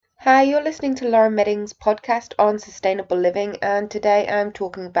Hi, you're listening to Laura Medding's podcast on sustainable living, and today I'm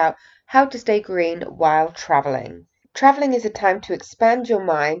talking about how to stay green while traveling. Traveling is a time to expand your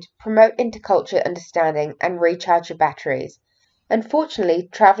mind, promote intercultural understanding, and recharge your batteries. Unfortunately,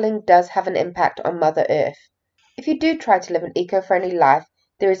 traveling does have an impact on Mother Earth. If you do try to live an eco-friendly life,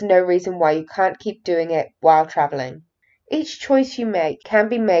 there is no reason why you can't keep doing it while traveling. Each choice you make can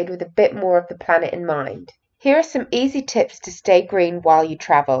be made with a bit more of the planet in mind. Here are some easy tips to stay green while you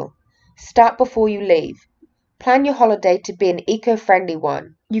travel. Start before you leave. Plan your holiday to be an eco-friendly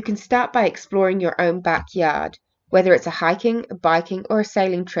one. You can start by exploring your own backyard, whether it's a hiking, a biking, or a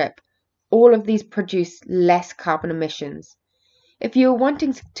sailing trip. All of these produce less carbon emissions. If you are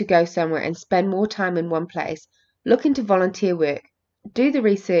wanting to go somewhere and spend more time in one place, look into volunteer work. Do the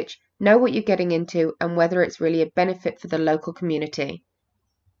research, know what you're getting into, and whether it's really a benefit for the local community.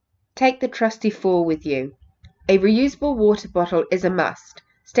 Take the trusty 4 with you. A reusable water bottle is a must.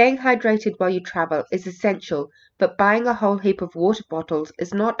 Staying hydrated while you travel is essential, but buying a whole heap of water bottles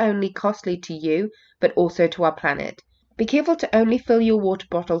is not only costly to you, but also to our planet. Be careful to only fill your water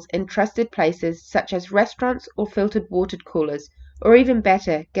bottles in trusted places such as restaurants or filtered water coolers, or even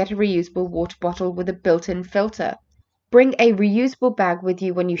better, get a reusable water bottle with a built-in filter. Bring a reusable bag with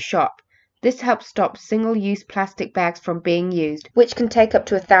you when you shop. This helps stop single-use plastic bags from being used, which can take up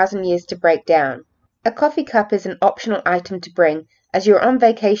to 1,000 years to break down. A coffee cup is an optional item to bring, as you're on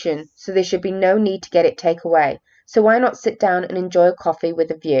vacation, so there should be no need to get it takeaway, so why not sit down and enjoy a coffee with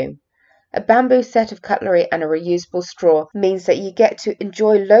a view? A bamboo set of cutlery and a reusable straw means that you get to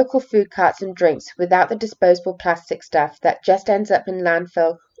enjoy local food carts and drinks without the disposable plastic stuff that just ends up in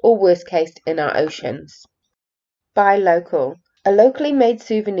landfill or worst case in our oceans. Buy local. A locally made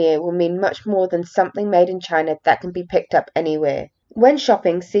souvenir will mean much more than something made in China that can be picked up anywhere. When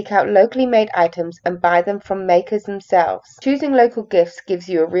shopping, seek out locally made items and buy them from makers themselves. Choosing local gifts gives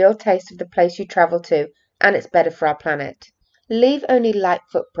you a real taste of the place you travel to, and it's better for our planet. Leave only light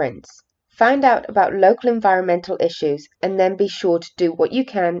footprints. Find out about local environmental issues and then be sure to do what you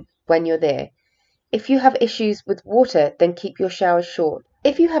can when you're there. If you have issues with water, then keep your showers short.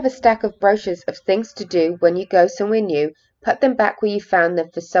 If you have a stack of brochures of things to do when you go somewhere new, put them back where you found them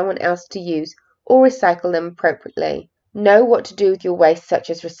for someone else to use or recycle them appropriately. Know what to do with your waste, such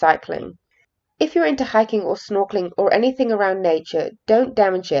as recycling. If you're into hiking or snorkeling or anything around nature, don't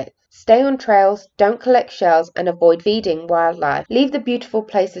damage it. Stay on trails, don't collect shells, and avoid feeding wildlife. Leave the beautiful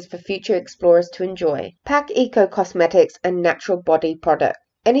places for future explorers to enjoy. Pack eco-cosmetics and natural body products.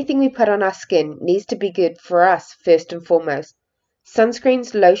 Anything we put on our skin needs to be good for us first and foremost.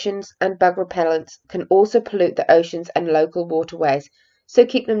 Sunscreens, lotions, and bug repellents can also pollute the oceans and local waterways, so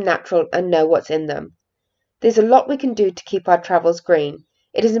keep them natural and know what's in them. There's a lot we can do to keep our travels green.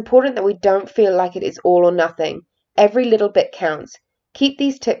 It is important that we don't feel like it is all or nothing. Every little bit counts. Keep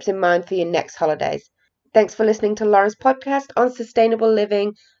these tips in mind for your next holidays. Thanks for listening to Laura's podcast on sustainable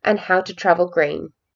living and how to travel green.